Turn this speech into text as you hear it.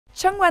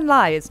Chang Wen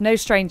Lai is no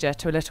stranger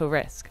to a little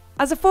risk.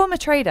 As a former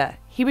trader,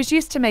 he was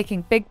used to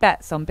making big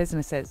bets on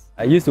businesses.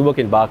 I used to work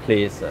in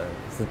Barclays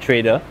as a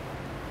trader.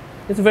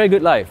 It's a very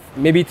good life,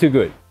 maybe too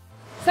good.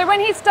 So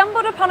when he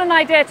stumbled upon an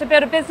idea to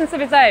build a business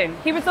of his own,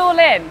 he was all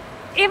in,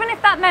 even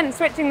if that meant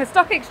switching the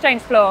stock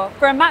exchange floor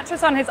for a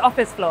mattress on his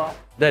office floor.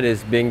 That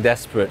is being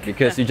desperate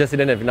because you just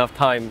didn't have enough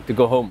time to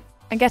go home.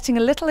 And getting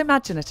a little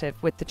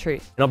imaginative with the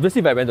truth. And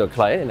obviously if I went to a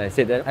client and I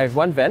said that I have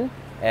one van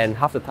and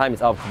half the time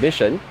it's out of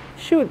commission,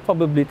 she would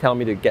probably tell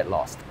me to get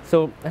lost.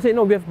 So I said,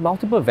 no, we have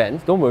multiple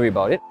vans, don't worry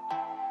about it.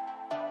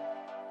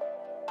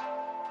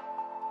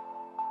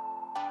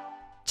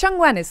 Chang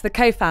Wen is the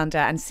co-founder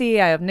and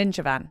CEO of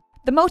NinjaVan,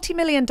 the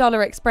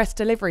multi-million-dollar express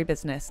delivery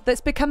business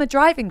that's become a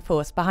driving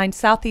force behind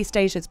Southeast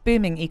Asia's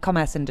booming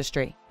e-commerce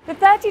industry. The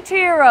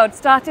 32-year-old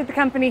started the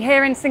company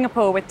here in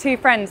Singapore with two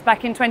friends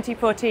back in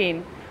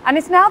 2014 and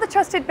is now the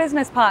trusted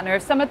business partner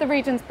of some of the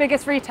region's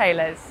biggest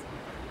retailers.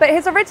 But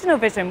his original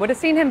vision would have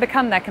seen him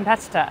become their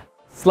competitor.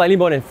 Slightly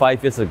more than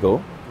 5 years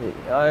ago,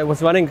 I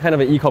was running kind of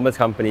an e-commerce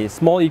company,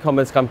 small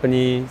e-commerce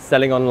company,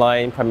 selling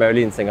online,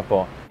 primarily in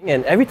Singapore.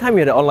 And every time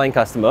we had an online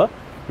customer,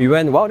 we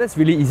went, wow, that's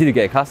really easy to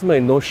get a customer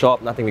in no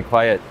shop, nothing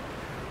required.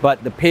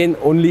 But the pain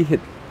only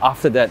hit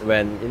after that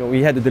when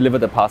we had to deliver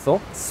the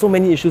parcel. So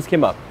many issues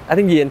came up. I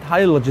think the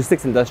entire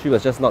logistics industry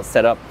was just not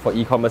set up for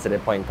e-commerce at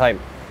that point in time.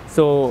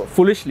 So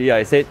foolishly,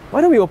 I said,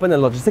 why don't we open a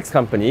logistics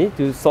company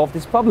to solve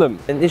this problem?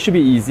 And it should be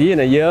easy,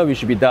 in a year we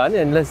should be done,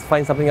 and let's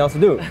find something else to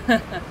do.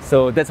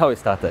 So that's how it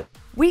started.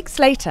 Weeks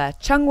later,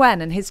 Chang Wen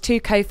and his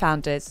two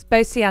co-founders,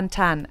 Bo Sian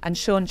Tan and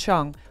Sean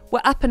Chong, were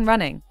up and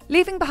running,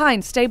 leaving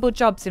behind stable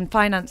jobs in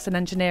finance and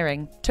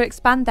engineering to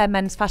expand their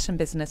men's fashion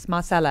business,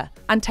 Marcella,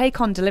 and take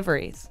on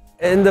deliveries.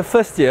 In the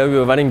first year, we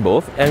were running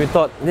both, and we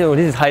thought,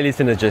 this is highly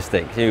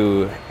synergistic.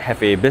 You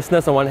have a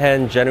business on one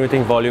hand,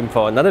 generating volume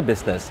for another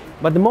business.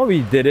 But the more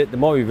we did it, the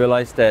more we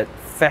realized that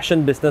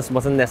fashion business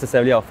wasn't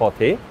necessarily our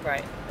forte.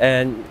 Right.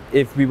 And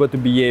if we were to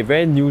be a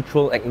very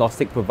neutral,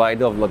 agnostic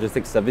provider of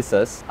logistics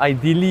services,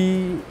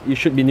 ideally, you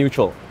should be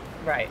neutral.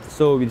 Right.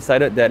 So we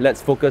decided that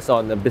let's focus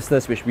on a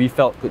business which we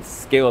felt could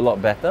scale a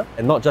lot better,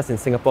 and not just in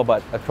Singapore,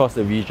 but across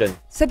the region.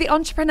 So the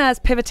entrepreneurs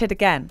pivoted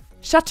again,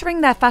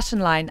 shuttering their fashion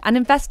line and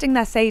investing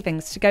their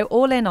savings to go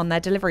all in on their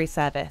delivery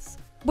service,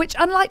 which,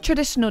 unlike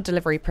traditional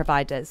delivery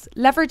providers,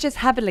 leverages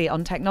heavily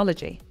on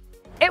technology.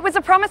 It was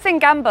a promising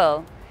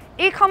gamble.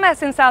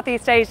 E-commerce in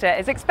Southeast Asia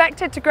is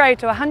expected to grow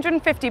to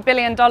 $150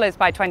 billion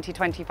by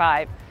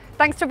 2025,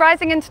 thanks to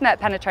rising internet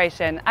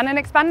penetration and an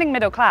expanding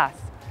middle class.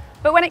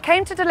 But when it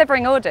came to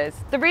delivering orders,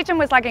 the region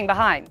was lagging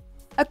behind.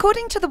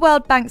 According to the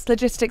World Bank's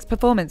Logistics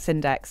Performance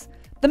Index,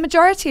 the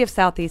majority of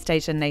Southeast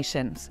Asian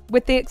nations,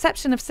 with the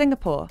exception of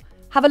Singapore,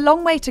 have a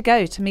long way to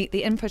go to meet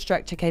the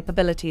infrastructure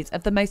capabilities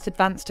of the most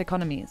advanced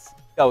economies.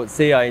 I would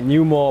say I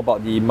knew more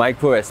about the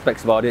micro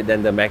aspects about it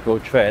than the macro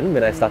trend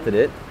when I started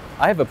it.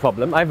 I have a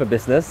problem, I have a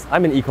business,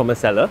 I'm an e-commerce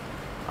seller.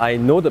 I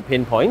know the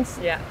pain points,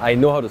 I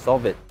know how to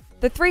solve it.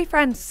 The three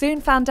friends soon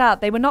found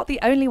out they were not the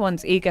only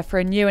ones eager for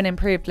a new and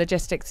improved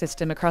logistics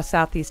system across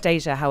Southeast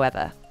Asia,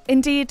 however.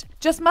 Indeed,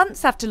 just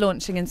months after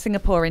launching in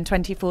Singapore in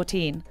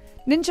 2014,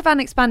 NinjaVan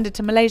expanded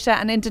to Malaysia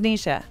and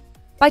Indonesia.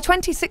 By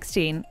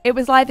 2016, it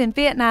was live in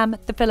Vietnam,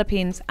 the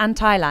Philippines, and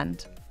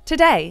Thailand.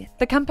 Today,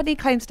 the company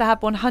claims to have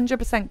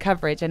 100%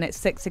 coverage in its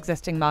 6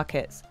 existing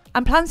markets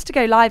and plans to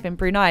go live in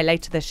Brunei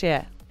later this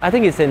year. I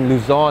think it's in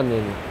Luzon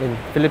in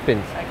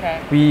Philippines.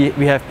 Okay.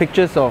 We have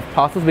pictures of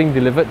parcels being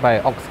delivered by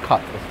ox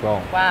cart as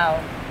well.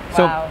 Wow.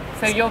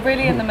 So you're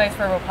really in the most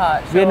rural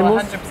part. We're You're in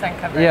the 100%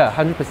 coverage. Yeah,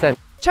 100%.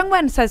 Chang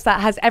Wen says that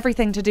has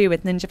everything to do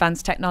with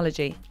NinjaVan's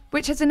technology,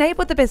 which has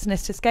enabled the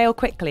business to scale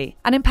quickly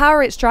and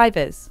empower its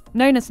drivers,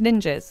 known as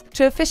ninjas,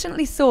 to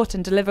efficiently sort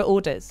and deliver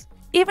orders,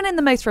 even in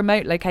the most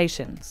remote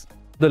locations.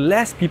 The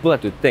less people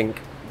have to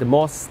think, the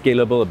more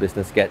scalable a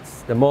business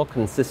gets, the more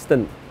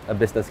consistent a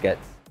business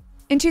gets.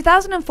 In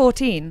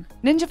 2014,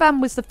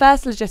 NinjaVan was the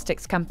first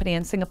logistics company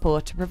in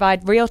Singapore to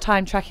provide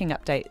real-time tracking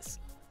updates.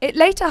 It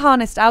later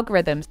harnessed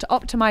algorithms to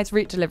optimize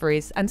route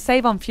deliveries and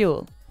save on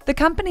fuel. The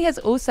company has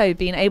also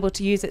been able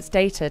to use its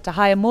data to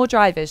hire more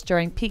drivers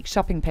during peak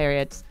shopping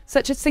periods,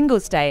 such as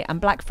Singles' Day and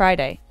Black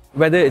Friday.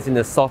 Whether it's in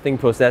the sorting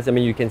process,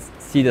 you can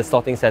see the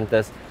sorting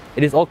centers,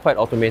 it is all quite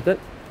automated.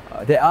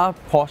 There are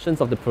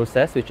portions of the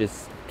process which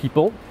is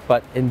people,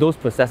 but in those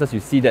processes you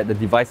see that the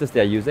devices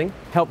they are using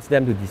helps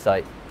them to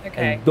decide.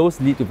 Okay. And those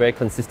lead to very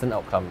consistent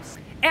outcomes.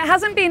 It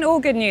hasn't been all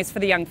good news for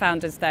the young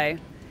founders, though.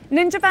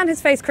 NinjaVan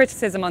has faced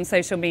criticism on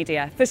social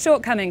media for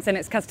shortcomings in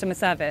its customer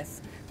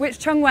service, which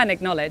Chang Wen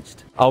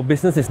acknowledged. Our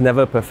business is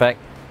never perfect,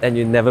 and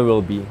you never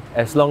will be.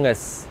 As long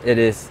as it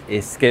is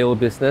a scale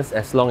business,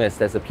 as long as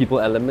there's a people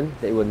element,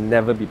 it will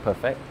never be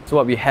perfect. So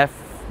what we have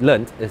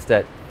learned is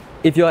that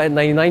if you're at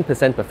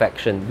 99%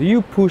 perfection, do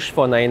you push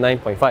for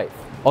 99.5?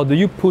 Or do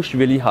you push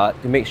really hard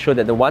to make sure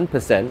that the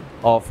 1%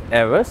 of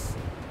errors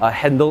are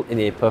handled in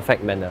a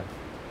perfect manner?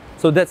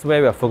 So that's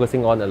where we're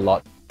focusing on a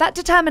lot. That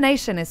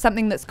determination is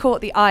something that's caught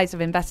the eyes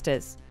of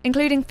investors,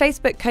 including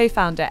Facebook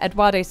co-founder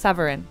Eduardo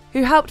Saverin,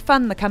 who helped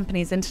fund the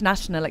company's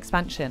international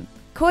expansion.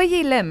 Koi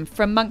Yi Lim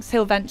from Monks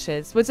Hill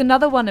Ventures was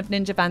another one of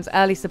Ninjavan's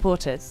early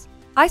supporters.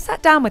 I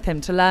sat down with him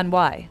to learn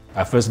why.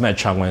 I first met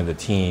Chang Wen and the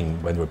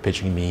team when they were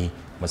pitching me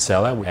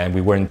Marcella, and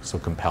we weren't so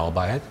compelled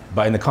by it.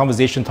 But in the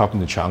conversation talking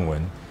to Chang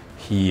Wen,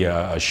 he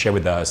shared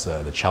with us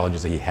the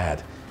challenges that he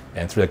had.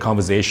 And through the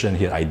conversation,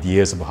 he had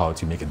ideas about how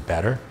to make it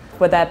better.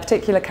 Were there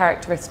particular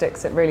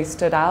characteristics that really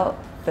stood out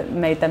that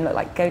made them look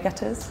like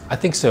go-getters? I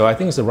think so. I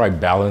think it's the right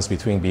balance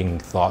between being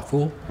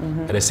thoughtful,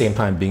 at the same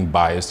time being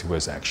biased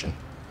towards action.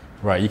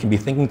 Right, you can be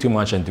thinking too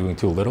much and doing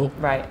too little,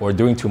 or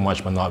doing too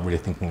much but not really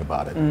thinking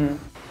about it.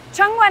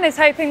 Chang Wen is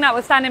hoping that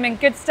will stand him in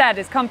good stead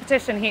as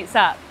competition heats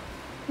up.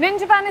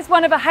 Ninjavan is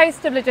one of a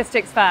host of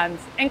logistics firms,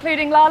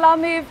 including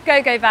Lalamove,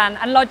 GoGoVan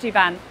and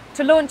Logivan,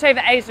 to launch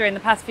over Asia in the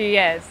past few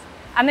years,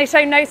 and they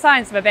show no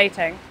signs of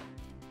abating.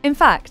 In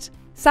fact,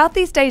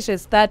 Southeast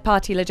Asia's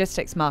third-party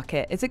logistics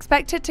market is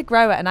expected to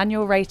grow at an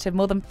annual rate of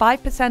more than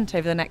 5%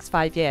 over the next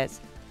 5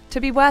 years,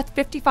 to be worth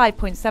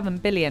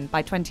 $55.7 billion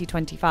by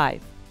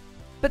 2025.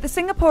 But the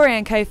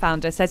Singaporean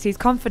co-founder says he's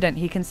confident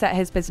he can set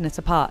his business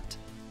apart.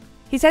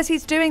 He says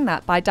he's doing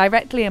that by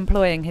directly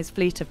employing his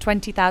fleet of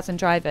 20,000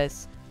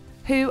 drivers,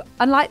 who,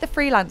 unlike the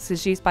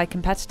freelancers used by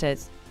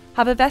competitors,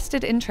 have a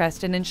vested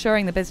interest in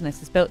ensuring the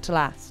business is built to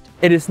last.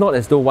 It is not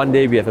as though one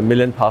day we have 1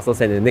 million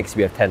parcels and the next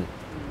we have 10.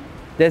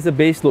 There's a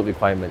base load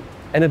requirement,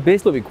 and a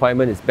base load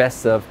requirement is best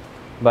served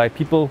by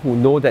people who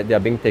know that they are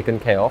being taken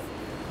care of,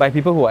 by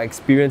people who are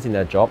experienced in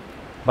their job,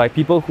 by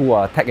people who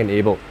are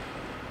tech-enabled.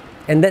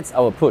 And that's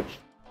our approach.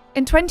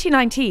 In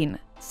 2019,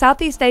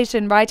 Southeast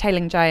Asian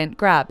ride-hailing giant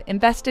Grab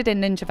invested in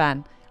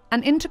Ninjavan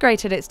and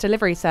integrated its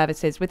delivery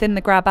services within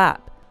the Grab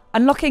app,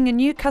 unlocking a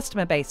new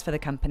customer base for the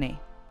company.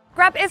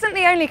 Grab isn't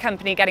the only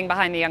company getting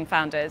behind the young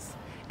founders.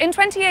 In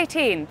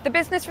 2018, the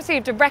business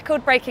received a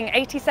record-breaking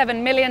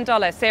 $87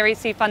 million Series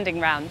C funding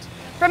round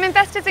from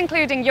investors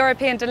including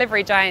European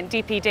delivery giant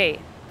DPD.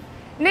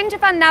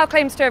 Ninjavan now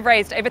claims to have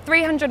raised over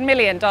 $300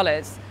 million,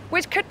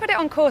 which could put it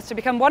on course to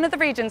become one of the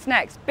region's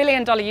next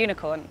billion-dollar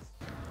unicorns.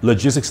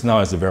 Logistics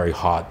now is a very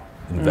hot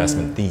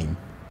investment theme.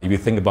 If you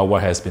think about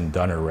what has been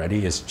done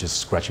already, it's just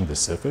scratching the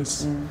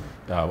surface.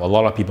 A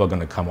lot of people are going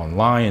to come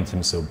online in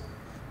terms of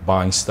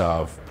buying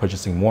stuff,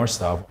 purchasing more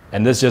stuff,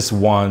 and there's just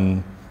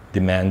one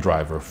demand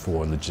driver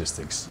for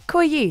logistics.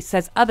 Koi Yi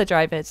says other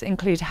drivers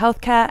include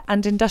healthcare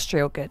and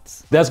industrial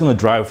goods. That's going to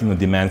drive the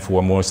demand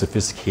for more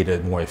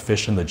sophisticated, more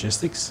efficient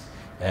logistics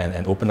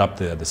and open up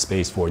the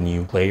space for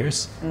new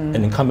players and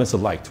incumbents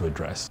alike to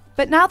address.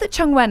 But now that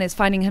Chang Wen is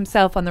finding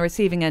himself on the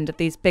receiving end of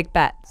these big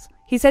bets,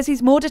 he says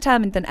he's more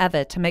determined than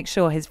ever to make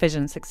sure his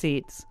vision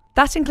succeeds.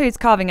 That includes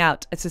carving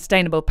out a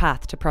sustainable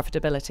path to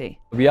profitability.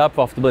 We are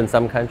profitable in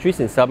some countries,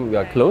 in some we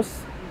are close.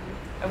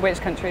 Which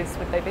countries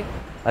would they be?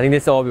 I think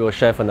that's all we will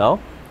share for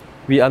now.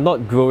 We are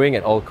not growing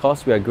at all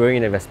costs, we are growing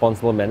in a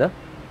responsible manner.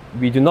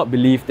 We do not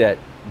believe that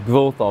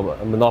growth or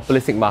a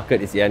monopolistic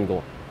market is the end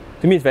goal.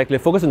 To me, it's very clear,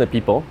 focus on the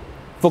people,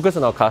 focus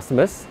on our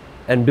customers,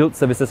 and build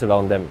services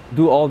around them.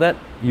 Do all that,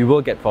 you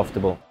will get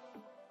profitable.